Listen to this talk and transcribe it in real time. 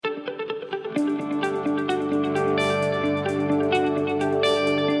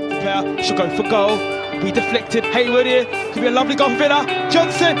Villa. She'll go for goal. Be deflected. Hayward here. Could be a lovely goal for Villa.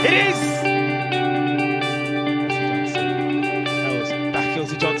 Johnson. It is. Back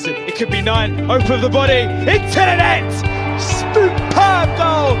Kelsey Johnson. It could be 9. Open of the body. Into the net. Superb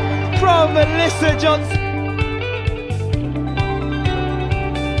goal from Melissa Johnson.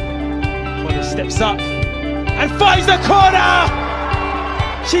 Connor steps up and finds the corner.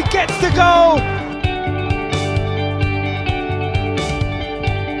 She gets the goal.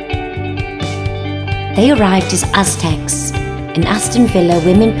 They arrived as Aztecs, an Aston Villa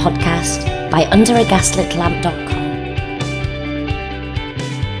women podcast by underagaslitlamp.com.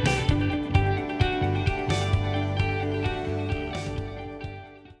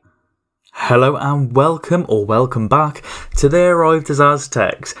 Hello and welcome back to They Arrived as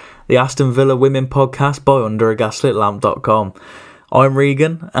Aztecs, the Aston Villa women podcast by underagaslitlamp.com. I'm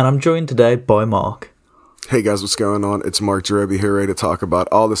Regan and I'm joined today by Mark. Hey guys, what's going on? It's Mark Jerebi here, ready to talk about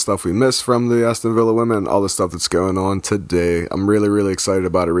all the stuff we missed from the Aston Villa women and all the stuff that's going on today. I'm really excited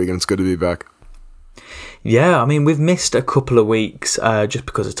about it, Regan. It's good to be back. Yeah, I mean, we've missed a couple of weeks just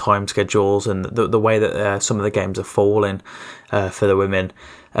because of time schedules and the way that some of the games are falling for the women.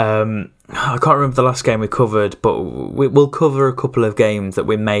 I can't remember the last game we covered, but we'll cover a couple of games that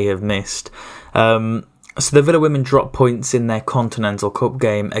we may have missed. So the Villa women dropped points in their Continental Cup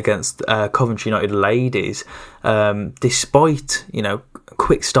game against Coventry United ladies, despite,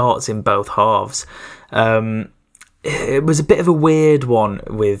 quick starts in both halves. It was a bit of a weird one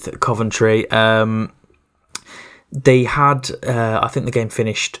with Coventry. They had, I think the game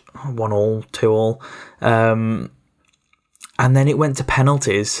finished 1-1, 2-2. And then it went to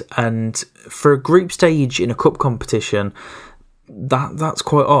penalties. And for a group stage in a cup competition, that's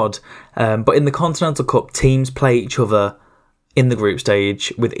quite odd. But in the Continental Cup, teams play each other in the group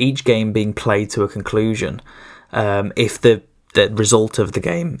stage, with each game being played to a conclusion. If the result of the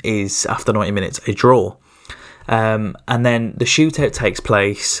game is, after 90 minutes, a draw. And then the shootout takes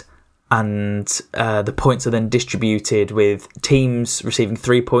place, and the points are then distributed with teams receiving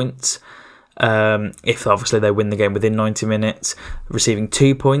 3 points. If obviously they win the game within 90 minutes, receiving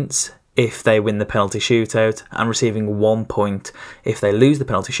 2 points if they win the penalty shootout, and receiving 1 point if they lose the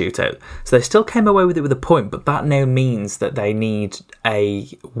penalty shootout. So they still came away with it with a point, but that now means that they need a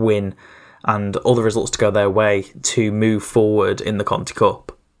win and all the results to go their way to move forward in the Conti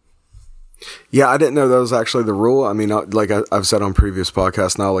Cup. Yeah, I didn't know that was actually the rule. I mean, like I've said on previous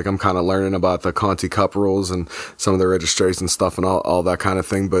podcasts now, like I'm kind of learning about the Conti Cup rules and some of the registration stuff and all that kind of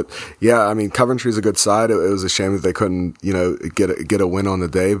thing. But yeah, I mean, Coventry's a good side. It was a shame that they couldn't, get a win on the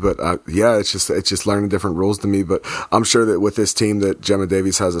day. But yeah, it's just learning different rules to me. But I'm sure that with this team that Gemma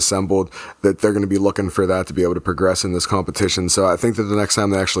Davies has assembled, that they're going to be looking for that to be able to progress in this competition. So I think that the next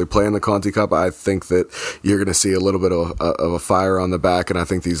time they actually play in the Conti Cup, I think that you're going to see a little bit of a fire on the back. And I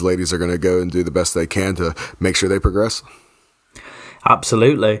think these ladies are going to go and do the best they can to make sure they progress.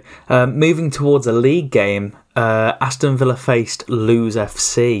 Absolutely. Moving towards a league game, Aston Villa faced Lewes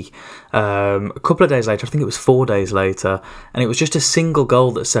FC a couple of days later. I think it was 4 days later, and it was just a single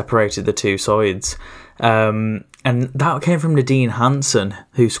goal that separated the two sides. And that came from Nadine Hansen,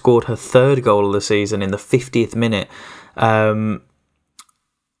 who scored her third goal of the season in the 50th minute.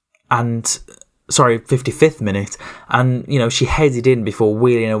 55th minute, and she headed in before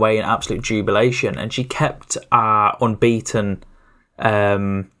wheeling away in absolute jubilation, and she kept our unbeaten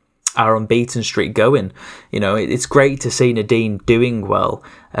streak going. It's great to see Nadine doing well.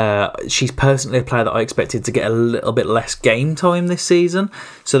 She's personally a player that I expected to get a little bit less game time this season,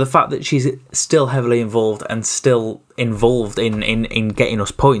 so the fact that she's still heavily involved and still involved in getting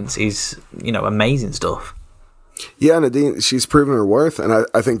us points is amazing stuff. Yeah, Nadine, she's proven her worth, and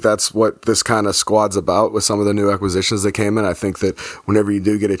I think that's what this kind of squad's about with some of the new acquisitions that came in. I think that whenever you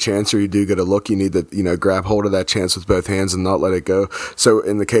do get a chance or you do get a look, you need to, grab hold of that chance with both hands and not let it go. So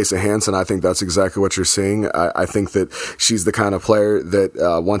in the case of Hansen, I think that's exactly what you're seeing. I think that she's the kind of player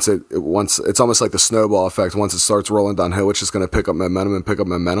that once it's almost like the snowball effect. Once it starts rolling downhill, it's just going to pick up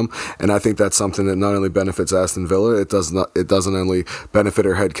momentum. And I think that's something that not only benefits Aston Villa, it doesn't only benefit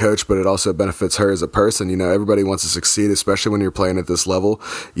her head coach, but it also benefits her as a person. Everybody wants to succeed, especially when you're playing at this level.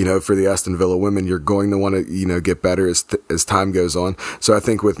 For the Aston Villa women, you're going to want to, get better as time goes on. So I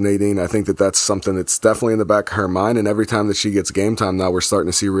think with Nadine, I think that that's something that's definitely in the back of her mind. And every time that she gets game time now, we're starting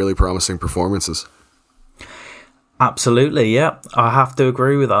to see really promising performances. Absolutely. Yeah. I have to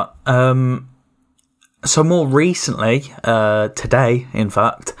agree with that. So more recently, today, in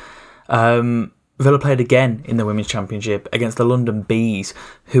fact, Villa played again in the Women's Championship against the London Bees,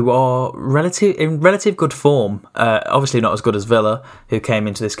 who are in relative good form. Obviously not as good as Villa, who came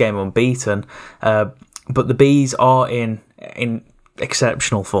into this game unbeaten. But the Bees are in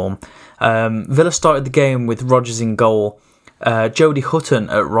exceptional form. Villa started the game with Rodgers in goal, Jodie Hutton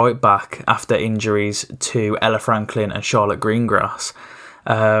at right back after injuries to Ella Franklin and Charlotte Greengrass,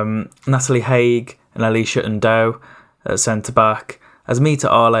 Natalie Haig and Alicia Ndow at centre back, Asmita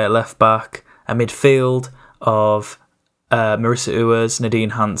Ale at left back, a midfield of Marissa Uwers,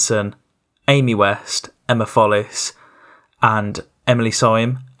 Nadine Hansen, Amy West, Emma Follis, and Emily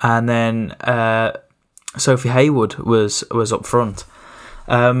Syme, and then Sophie Haywood was up front.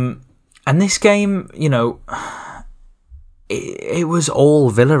 And this game, you know, it was all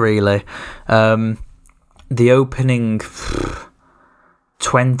Villa really. The opening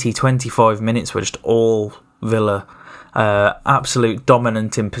 20-25 minutes were just all Villa. Absolute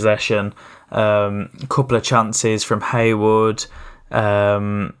dominant in possession. Couple of chances from Haywood.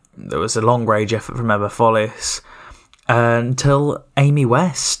 There was a long range effort from Emma Follis until Amy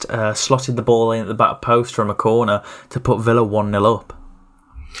West slotted the ball in at the back post from a corner to put Villa 1-0 up.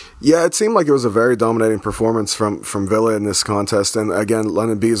 Yeah, it seemed like it was a very dominating performance from Villa in this contest. And again,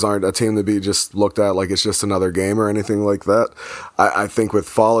 London Bees aren't a team to be just looked at like it's just another game or anything like that. I think with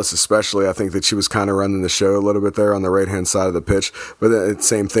Follis especially, I think that she was kind of running the show a little bit there on the right-hand side of the pitch. But the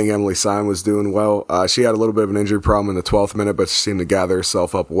same thing, Emily Syme was doing well. She had a little bit of an injury problem in the 12th minute, but she seemed to gather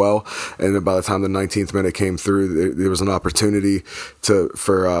herself up well. And then by the time the 19th minute came through, there was an opportunity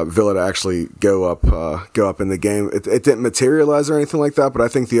for Villa to actually go up in the game. It didn't materialize or anything like that, but I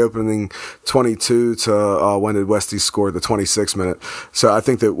think the opening 22 to when did Westie score? The 26th minute. So I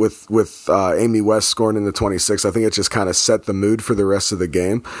think that with Amy West scoring in the 26th, I think it just kind of set the mood for the rest of the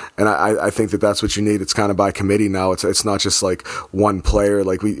game. And I think that that's what you need. It's kind of by committee now. It's not just like one player.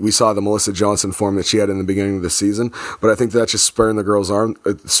 Like we saw the Melissa Johnson form that she had in the beginning of the season, but I think that just spurred the girls on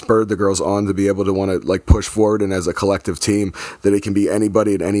to be able to want to like push forward, and as a collective team that it can be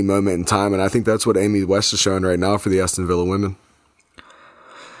anybody at any moment in time. And I think that's what Amy West is showing right now for the Aston Villa women.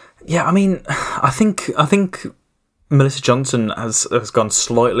 Yeah, I mean, I think Melissa Johnson has gone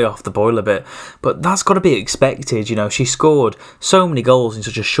slightly off the boil a bit, but that's got to be expected. You know, she scored so many goals in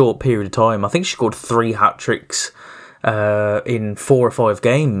such a short period of time. I think she scored 3 hat-tricks in 4 or 5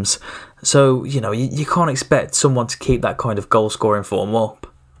 games. So, you know, you can't expect someone to keep that kind of goal-scoring form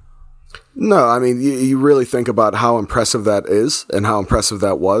up. No, I mean, you really think about how impressive that is and how impressive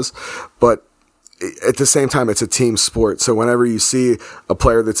that was, but at the same time, it's a team sport. So whenever you see a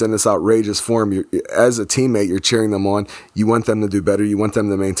player that's in this outrageous form, as a teammate, you're cheering them on. You want them to do better. You want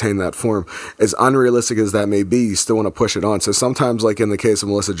them to maintain that form. As unrealistic as that may be, you still want to push it on. So sometimes, like in the case of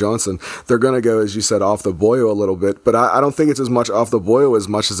Melissa Johnson, they're going to go, as you said, off the boil a little bit. But I don't think it's as much off the boil as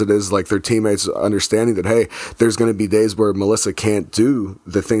much as it is like their teammates understanding that, hey, there's going to be days where Melissa can't do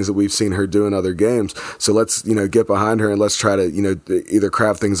the things that we've seen her do in other games. So let's, get behind her and let's try to, either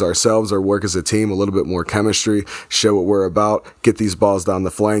craft things ourselves or work as a team, a little bit more chemistry, show what we're about, get these balls down the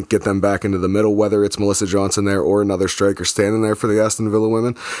flank, get them back into the middle, whether it's Melissa Johnson there or another striker standing there for the Aston Villa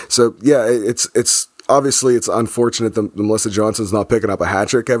women. So yeah, it's obviously it's unfortunate that Melissa Johnson's not picking up a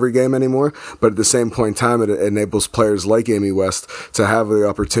hat-trick every game anymore, but at the same point in time, it enables players like Amy West to have the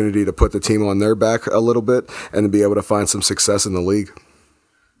opportunity to put the team on their back a little bit and to be able to find some success in the league.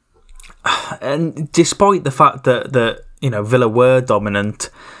 And despite the fact that Villa were dominant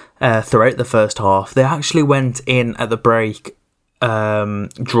throughout the first half, they actually went in at the break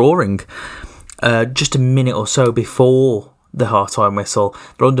drawing just a minute or so before the half-time whistle.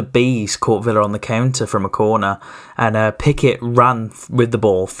 The London Bees caught Villa on the counter from a corner, and Pickett ran with the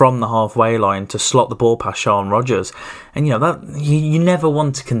ball from the halfway line to slot the ball past Sian Rogers. And that you never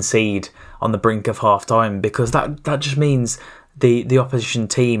want to concede on the brink of half-time, because that just means the opposition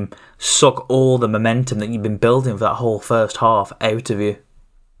team suck all the momentum that you've been building for that whole first half out of you.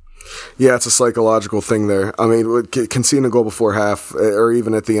 Yeah, it's a psychological thing there. I mean, conceding a goal before half, or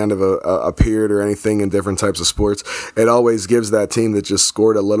even at the end of a period or anything in different types of sports, it always gives that team that just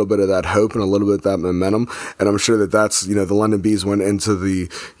scored a little bit of that hope and a little bit of that momentum. And I'm sure that's, the London Bees went into the,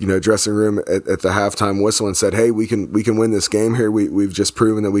 dressing room at the halftime whistle and said, hey, we can win this game here. We've just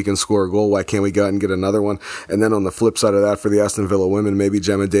proven that we can score a goal. Why can't we go out and get another one? And then on the flip side of that, for the Aston Villa women, maybe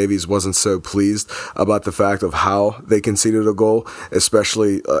Gemma Davies wasn't so pleased about the fact of how they conceded a goal,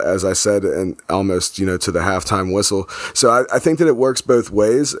 especially as I said, and almost, to the halftime whistle. So I think that it works both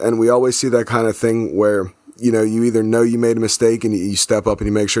ways, and we always see that kind of thing where, you either know you made a mistake and you step up and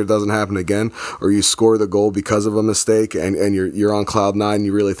you make sure it doesn't happen again, or you score the goal because of a mistake and you're on cloud nine and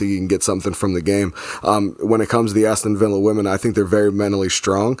you really think you can get something from the game. When it comes to the Aston Villa women, I think they're very mentally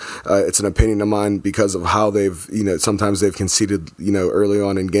strong. It's an opinion of mine because of how they've, sometimes they've conceded, early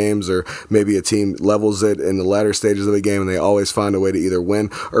on in games, or maybe a team levels it in the latter stages of the game and they always find a way to either win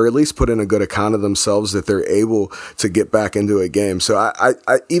or at least put in a good account of themselves that they're able to get back into a game. So I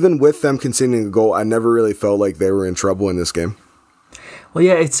even with them conceding a goal, I never really felt like they were in trouble in this game. Well,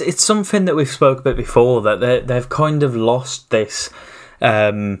 yeah, it's something that we've spoke about before, that they've kind of lost this.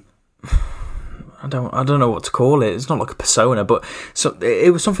 I don't know what to call it. It's not like a persona, but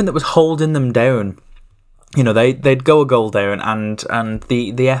it was something that was holding them down. They'd go a goal down, and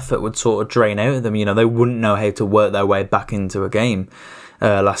the effort would sort of drain out of them. They wouldn't know how to work their way back into a game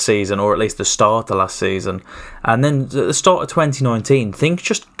last season, or at least the start of last season. And then at the start of 2019, things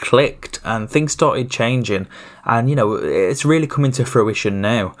just clicked and things started changing, and it's really coming to fruition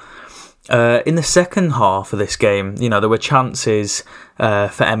now. In the second half of this game, there were chances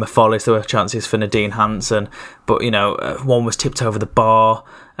for Emma Follis, there were chances for Nadine Hansen, but one was tipped over the bar.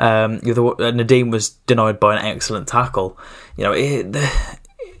 Nadine was denied by an excellent tackle.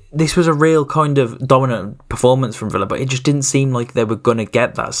 This was a real kind of dominant performance from Villa, but it just didn't seem like they were going to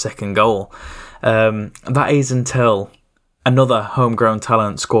get that second goal. That is until another homegrown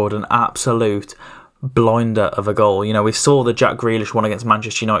talent scored an absolute blinder of a goal. We saw the Jack Grealish one against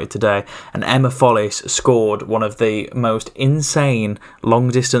Manchester United today, and Emma Follis scored one of the most insane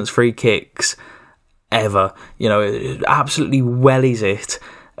long-distance free kicks ever. It absolutely wellies it.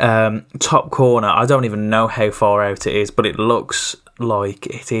 Top corner, I don't even know how far out it is, but it looks like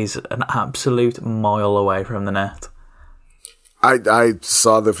it is an absolute mile away from the net. I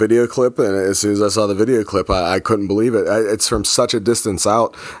saw the video clip, and as soon as I saw the video clip, I couldn't believe it. It's from such a distance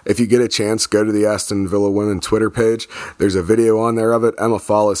out. If you get a chance, go to the Aston Villa Women Twitter page. There's a video on there of it. Emma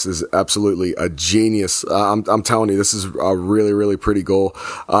Follis is absolutely a genius. I'm telling you, this is a really, really pretty goal.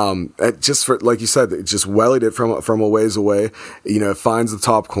 It just like you said, it just wellied it from a ways away. It finds the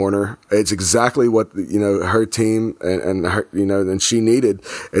top corner. It's exactly what her team and her, and she needed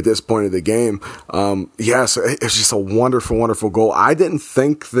at this point of the game. So it's just a wonderful, wonderful goal. I didn't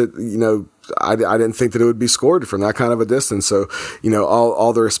think that, I didn't think that it would be scored from that kind of a distance. So,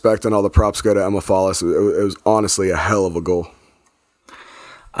 all the respect and all the props go to Emma Follis. It was honestly a hell of a goal.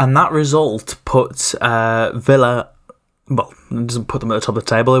 And that result puts Villa, well, it doesn't put them at the top of the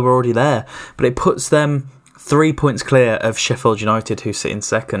table, they were already there, but it puts them 3 points clear of Sheffield United, who sit in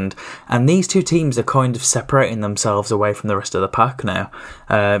second. And these two teams are kind of separating themselves away from the rest of the pack now.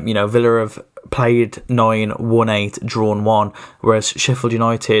 Villa have played 9, won 8, drawn 1, whereas Sheffield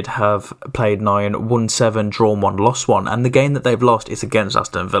United have played 9, won 7, drawn 1, lost 1, and the game that they've lost is against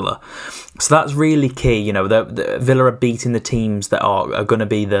Aston Villa. So that's really key. The Villa are beating the teams that are going to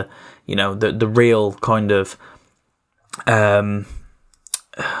be the real kind of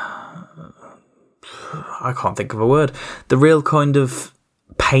I can't think of a word. The real kind of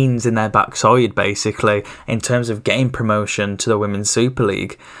pains in their backside, basically, in terms of game promotion to the Women's Super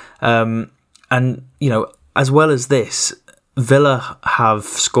League. As well as this, Villa have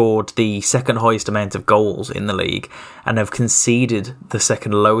scored the second highest amount of goals in the league and have conceded the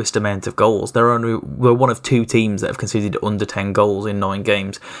second lowest amount of goals. We're one of two teams that have conceded under 10 goals in 9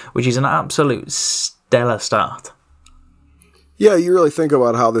 games, which is an absolute stellar start. Yeah, you really think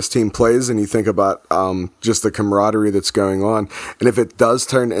about how this team plays, and you think about just the camaraderie that's going on. And if it does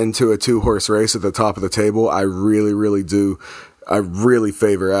turn into a 2-horse race at the top of the table, I really, really do. I really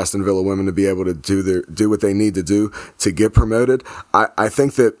favor Aston Villa Women to be able to do what they need to do to get promoted. I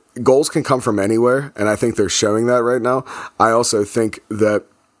think that goals can come from anywhere, and I think they're showing that right now. I also think that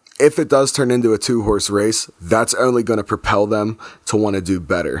if it does turn into a 2-horse race, that's only going to propel them to want to do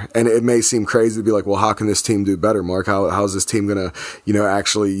better. And it may seem crazy to be like, well, how can this team do better, Mark? How's this team going to,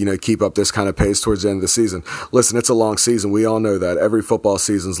 actually, keep up this kind of pace towards the end of the season? Listen, it's a long season. We all know that. Every football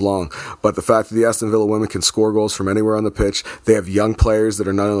season's long. But the fact that the Aston Villa Women can score goals from anywhere on the pitch, they have young players that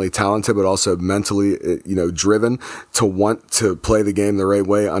are not only talented, but also mentally, driven to want to play the game the right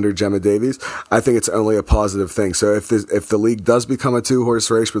way under Gemma Davies. I think it's only a positive thing. So if the league does become a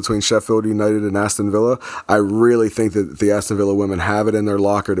 2-horse race between Sheffield United and Aston Villa, I really think that the Aston Villa women have it in their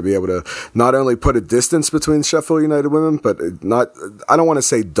locker to be able to not only put a distance between Sheffield United women, but I don't want to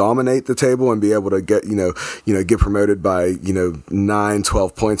say dominate the table and be able to get, get promoted by, 9,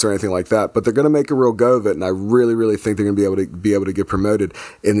 12 points or anything like that. But they're going to make a real go of it. And I really, really think they're going to be able to get promoted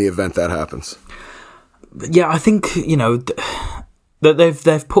in the event that happens. Yeah, I think, that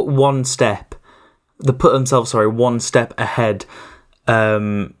they've put one step. They put themselves, one step ahead,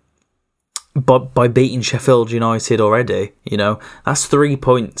 by beating Sheffield United already, that's 3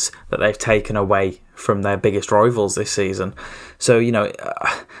 points that they've taken away from their biggest rivals this season. So,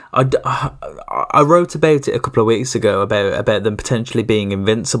 I wrote about it a couple of weeks ago about them potentially being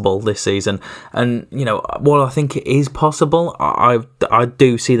invincible this season. And, while I think it is possible, I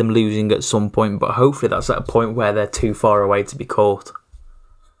do see them losing at some point, but hopefully that's at a point where they're too far away to be caught.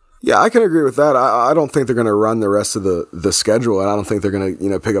 Yeah, I can agree with that. I don't think they're going to run the rest of the schedule, and I don't think they're going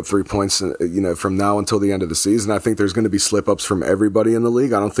to, pick up 3 points, from now until the end of the season. I think there's going to be slip-ups from everybody in the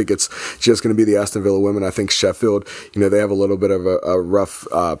league. I don't think it's just going to be the Aston Villa women. I think Sheffield, they have a little bit of a rough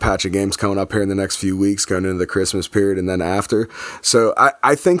patch of games coming up here in the next few weeks, going into the Christmas period and then after. So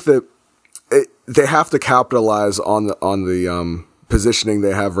I think that they have to capitalize on the positioning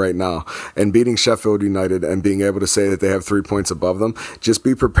they have right now, and beating Sheffield United and being able to say that they have 3 points above them. Just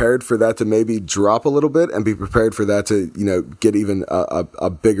be prepared for that to maybe drop a little bit, and be prepared for that to get even a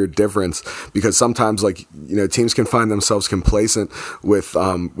bigger difference, because sometimes teams can find themselves complacent with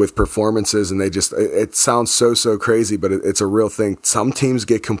performances, and they just, it sounds so crazy, but it's a real thing. Some teams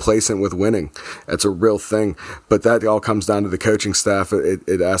get complacent with winning. That's a real thing, but that all comes down to the coaching staff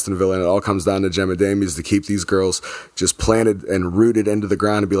at Aston Villa, and it all comes down to Gemma Damies to keep these girls just planted and rooted into the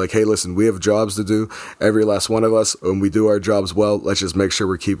ground and be like, hey, listen, we have jobs to do, every last one of us, and we do our jobs well. Let's just make sure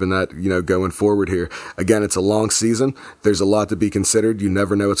we're keeping that, going forward here. Again, it's a long season. There's a lot to be considered. You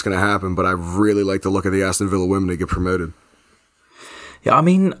never know what's going to happen, but I really like the look of the Aston Villa women to get promoted. Yeah, I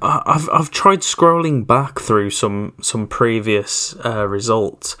mean, I've tried scrolling back through some previous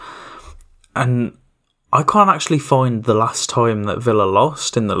results, and I can't actually find the last time that Villa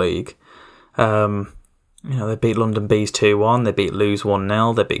lost in the league. They beat London Bees 2-1, they beat Lewes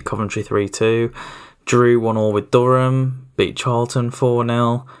 1-0, they beat Coventry 3-2, drew 1-1 with Durham, beat Charlton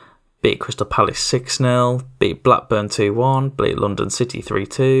 4-0, beat Crystal Palace 6-0, beat Blackburn 2-1, beat London City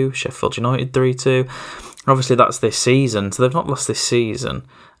 3-2, Sheffield United 3-2. Obviously that's this season, so they've not lost this season.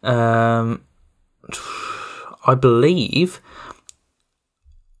 I believe,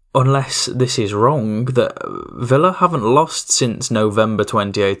 unless this is wrong, that Villa haven't lost since November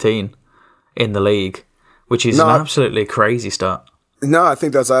 2018 in the league, which is an absolutely crazy start. No, I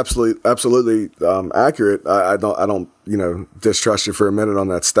think that's absolutely accurate. I don't distrust you for a minute on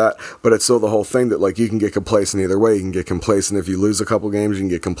that stat, but it's still the whole thing that you can get complacent either way. You can get complacent if you lose a couple games. You can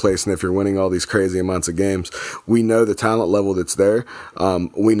get complacent if you're winning all these crazy amounts of games. We know the talent level that's there.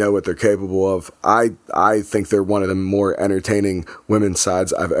 We know what they're capable of. I think they're one of the more entertaining women's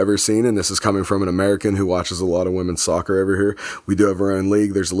sides I've ever seen, and this is coming from an American who watches a lot of women's soccer over here. We do have our own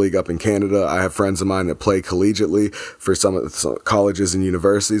league. There's a league up in Canada. I have friends of mine that play collegiately for some colleges and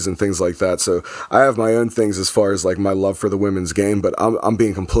universities and things like that. So I have my own things as far as my love for the women's game, but I'm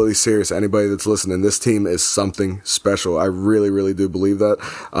being completely serious. Anybody that's listening, this team is something special. I really, really do believe that.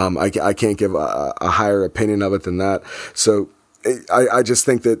 I can't give a higher opinion of it than that. So I just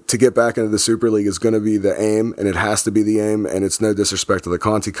think that to get back into the Super League is going to be the aim, and it has to be the aim, and it's no disrespect to the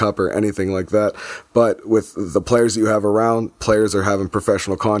Conti Cup or anything like that. But with the players that you have around, players are having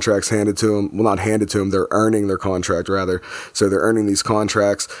professional contracts handed to them. Well, not handed to them, they're earning their contract rather. So they're earning these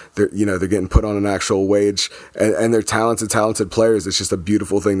contracts. They're getting put on an actual wage, and they're talented players. It's just a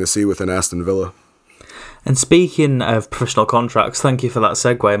beautiful thing to see within Aston Villa. And speaking of professional contracts, thank you for that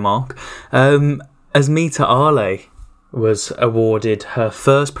segue, Mark. Asmita Ale was awarded her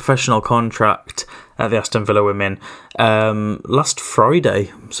first professional contract at the Aston Villa Women last Friday,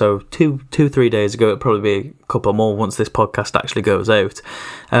 so 3 days ago. It'll probably be a couple more once this podcast actually goes out.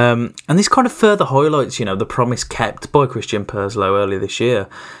 And this kind of further highlights, the promise kept by Christian Purslow earlier this year.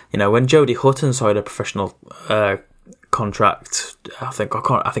 When Jodie Hutton signed a professional contract, I think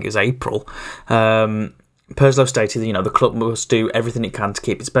it was April. Purslow stated, the club must do everything it can to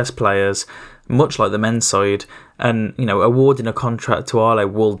keep its best players, much like the men's side, and, awarding a contract to Ale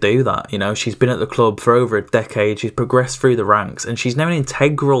will do that. She's been at the club for over a decade, she's progressed through the ranks, and she's now an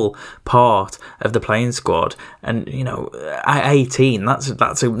integral part of the playing squad, and, at 18,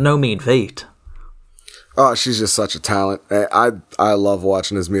 that's a no mean feat. Oh, she's just such a talent. I love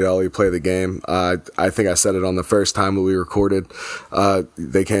watching Asmita Ale play the game. I think I said it on the first time that we recorded.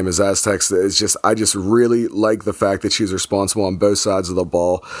 They came as Aztecs. I just really like the fact that she's responsible on both sides of the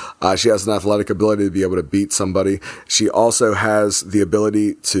ball. She has an athletic ability to be able to beat somebody. She also has the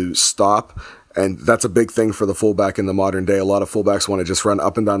ability to stop And that's a big thing for the fullback in the modern day. A lot of fullbacks want to just run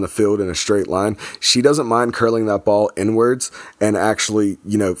up and down the field in a straight line. She doesn't mind curling that ball inwards and actually,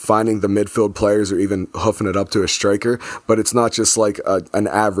 finding the midfield players or even hoofing it up to a striker. But it's not just like an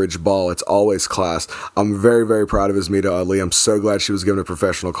average ball. It's always class. I'm very, very proud of Asmita Ali. I'm so glad she was given a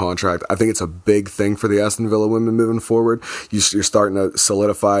professional contract. I think it's a big thing for the Aston Villa women moving forward. You're starting to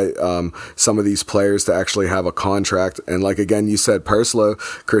solidify some of these players to actually have a contract. And like, again, you said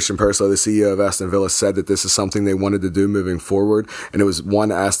Christian Purslow, the CEO of Aston Villa, said that this is something they wanted to do moving forward, and it was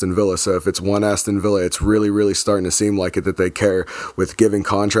one Aston Villa. So if it's one Aston Villa, it's really, really starting to seem like it, that they care with giving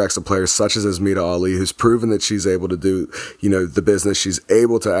contracts to players such as Asmita Ali, who's proven that she's able to do, the business. She's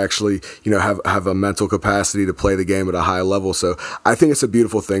able to actually, have a mental capacity to play the game at a high level. So I think it's a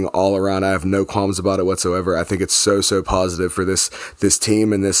beautiful thing all around. I have no qualms about it whatsoever. I think it's so positive for this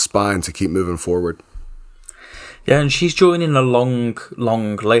team and this spine to keep moving forward. Yeah, and she's joining a long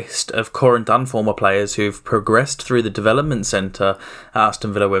list of current and former players who've progressed through the development centre at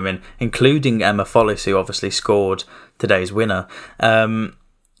Aston Villa Women, including Emma Follis, who obviously scored today's winner.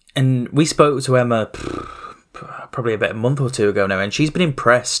 And we spoke to Emma probably about a month or two ago now, and she's been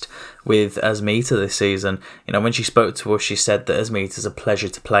impressed with Asmita this season. When she spoke to us, she said that Asmita's a pleasure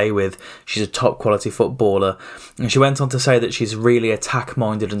to play with. She's a top quality footballer, and she went on to say that she's really attack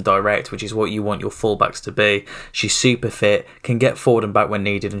minded and direct, which is what you want your fullbacks to be. She's super fit, can get forward and back when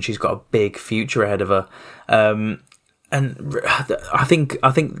needed, and she's got a big future ahead of her. And I think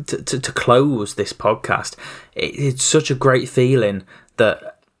to close this podcast, it's such a great feeling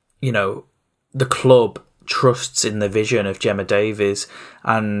that the club trusts in the vision of Gemma Davies,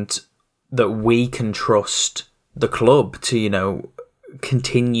 and that we can trust the club to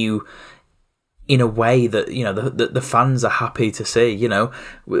continue in a way that the fans are happy to see.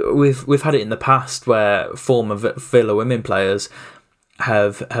 We've had it in the past where former Villa women players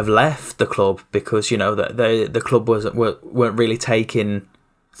have left the club because that the club weren't really taking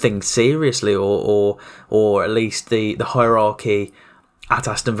things seriously, or at least the hierarchy at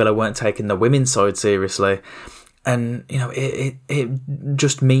Aston Villa weren't taking the women's side seriously. And it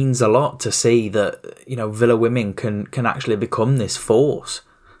just means a lot to see that Villa women can actually become this force.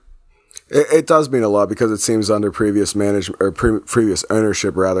 It does mean a lot, because it seems under previous management, or previous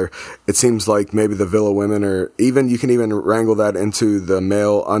ownership rather, it seems like maybe the Villa women, or even you can even wrangle that into the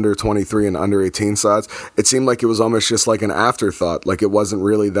male under 23 and under 18 sides. It seemed like it was almost just like an afterthought, like it wasn't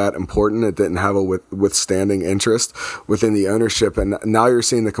really that important. It didn't have a withstanding interest within the ownership, and now you're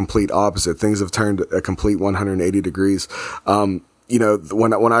seeing the complete opposite. Things have turned a complete 180 degrees.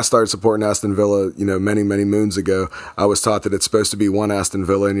 When I started supporting Aston Villa, many moons ago, I was taught that it's supposed to be one Aston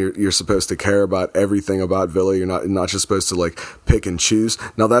Villa, and you're supposed to care about everything about Villa. You're not just supposed to like pick and choose.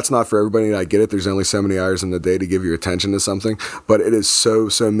 Now that's not for everybody, and I get it. There's only so many hours in the day to give your attention to something, but it is so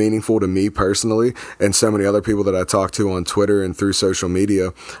meaningful to me personally, and so many other people that I talk to on Twitter and through social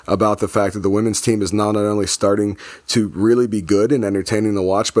media, about the fact that the women's team is not only starting to really be good and entertaining to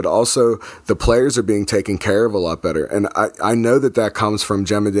watch, but also the players are being taken care of a lot better. And I know that comes from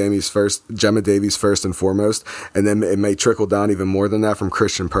Gemma Davies first and foremost, and then it may trickle down even more than that from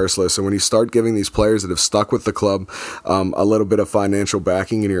Christian Purslow. So when you start giving these players that have stuck with the club a little bit of financial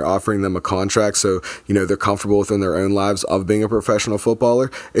backing, and you're offering them a contract so they're comfortable within their own lives of being a professional footballer,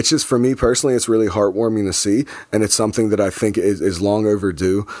 it's just, for me personally, it's really heartwarming to see, and it's something that I think is long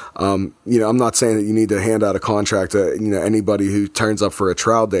overdue. I'm not saying that you need to hand out a contract to anybody who turns up for a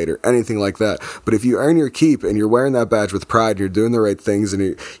trial date or anything like that, but if you earn your keep and you're wearing that badge with pride, you're doing the right things,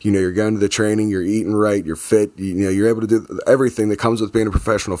 and you're going to the training, you're eating right, you're fit, you're able to do everything that comes with being a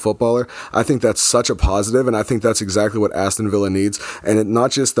professional footballer, I think that's such a positive, and I think that's exactly what Aston Villa needs. And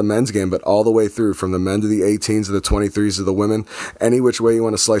not just the men's game, but all the way through, from the men to the 18s to the 23s to the women, any which way you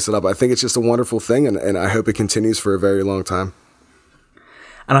want to slice it up. I think it's just a wonderful thing, and I hope it continues for a very long time.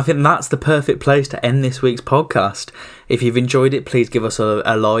 And I think that's the perfect place to end this week's podcast. If you've enjoyed it, please give us a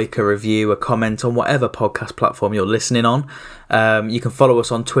like, a review, a comment on whatever podcast platform you're listening on. You can follow us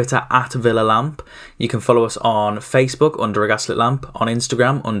on Twitter at Villa Lamp. You can follow us on Facebook under A Gaslit Lamp, on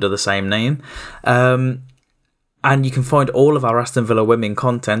Instagram under the same name. And you can find all of our Aston Villa women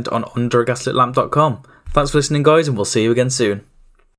content on underagaslitlamp.com. Thanks for listening, guys, and we'll see you again soon.